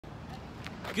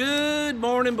Good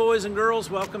morning, boys and girls.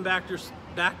 Welcome back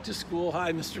to school.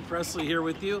 Hi, Mr. Presley here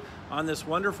with you on this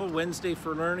wonderful Wednesday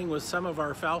for learning with some of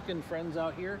our Falcon friends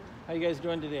out here. How you guys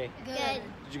doing today? Good.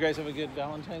 Did you guys have a good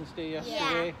Valentine's Day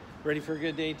yesterday? Yeah. Ready for a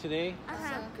good day today?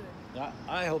 Good.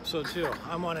 I hope so too.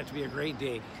 I want it to be a great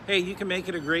day. Hey, you can make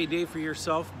it a great day for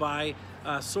yourself by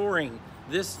soaring.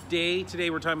 This day, today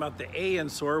we're talking about the A in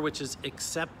SOAR, which is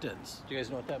acceptance. Do you guys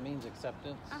know what that means,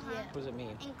 acceptance? Yeah. What does it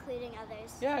mean? Including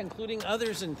others. Yeah, including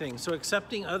others in things. So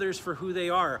accepting others for who they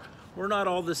are. We're not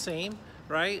all the same,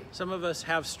 right? Some of us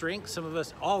have strengths,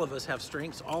 all of us have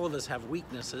strengths, all of us have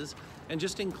weaknesses, and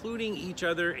just including each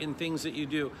other in things that you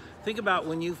do. Think about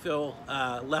when you feel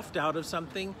left out of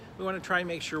something. We want to try and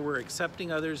make sure we're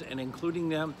accepting others and including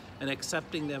them and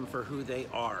accepting them for who they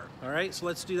are. All right, so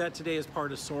let's do that today as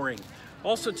part of soaring.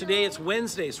 Also today it's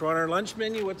Wednesday, so on our lunch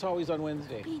menu, what's always on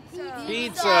Wednesday?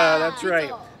 Pizza, that's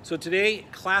right. So today,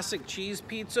 classic cheese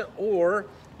pizza, or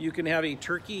you can have a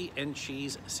turkey and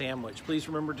cheese sandwich. Please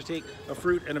remember to take a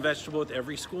fruit and a vegetable with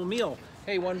every school meal.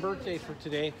 Hey, one birthday for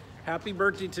today. Happy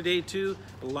birthday today to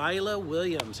Lila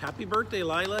Williams. Happy birthday,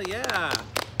 Lila. Yeah.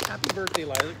 Happy birthday,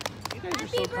 Lila. You guys are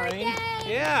so kind.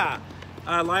 Yeah.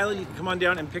 Lila, you can come on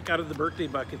down and pick out of the birthday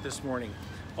bucket this morning.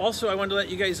 Also, I wanted to let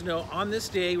you guys know, on this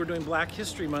day, we're doing Black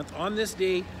History Month. On this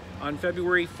day, on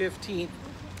February 15th,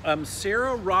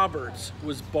 Sarah Roberts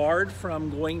was barred from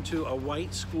going to a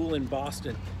white school in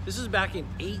Boston. This is back in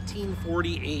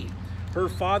 1848. Her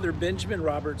father, Benjamin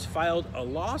Roberts, filed a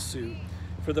lawsuit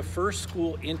for the first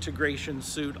school integration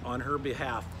suit on her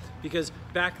behalf. Because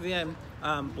back then,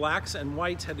 blacks and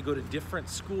whites had to go to different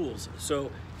schools.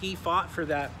 So he fought for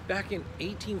that back in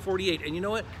 1848. And you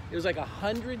know what? It was like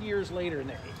 100 years later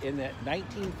in the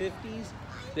 1950s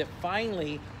that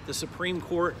finally the Supreme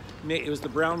Court made, it was the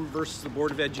Brown versus the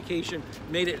Board of Education,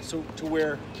 made it so to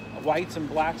where whites and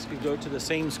blacks could go to the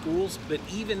same schools. But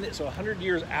even so 100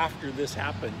 years after this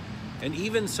happened, and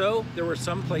even so, there were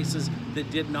some places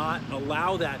that did not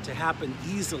allow that to happen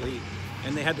easily,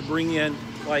 and they had to bring in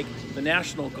like the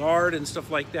National Guard and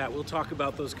stuff like that. We'll talk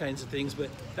about those kinds of things,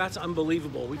 but that's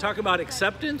unbelievable. We talk about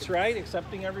acceptance, right?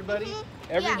 Accepting everybody.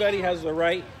 Everybody has the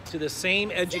right to the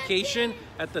same education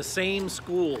at the same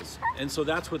schools. And so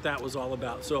that's what that was all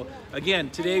about. So again,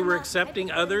 today we're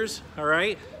accepting others, all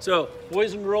right? So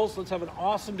boys and girls, let's have an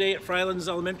awesome day at Fryelands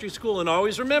Elementary School. And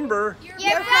always remember, your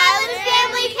Fryelands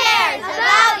family cares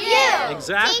about you.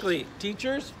 Exactly.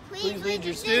 Teachers, please lead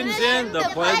your students in the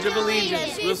Pledge of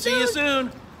Allegiance. We'll see you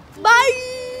soon. Bye.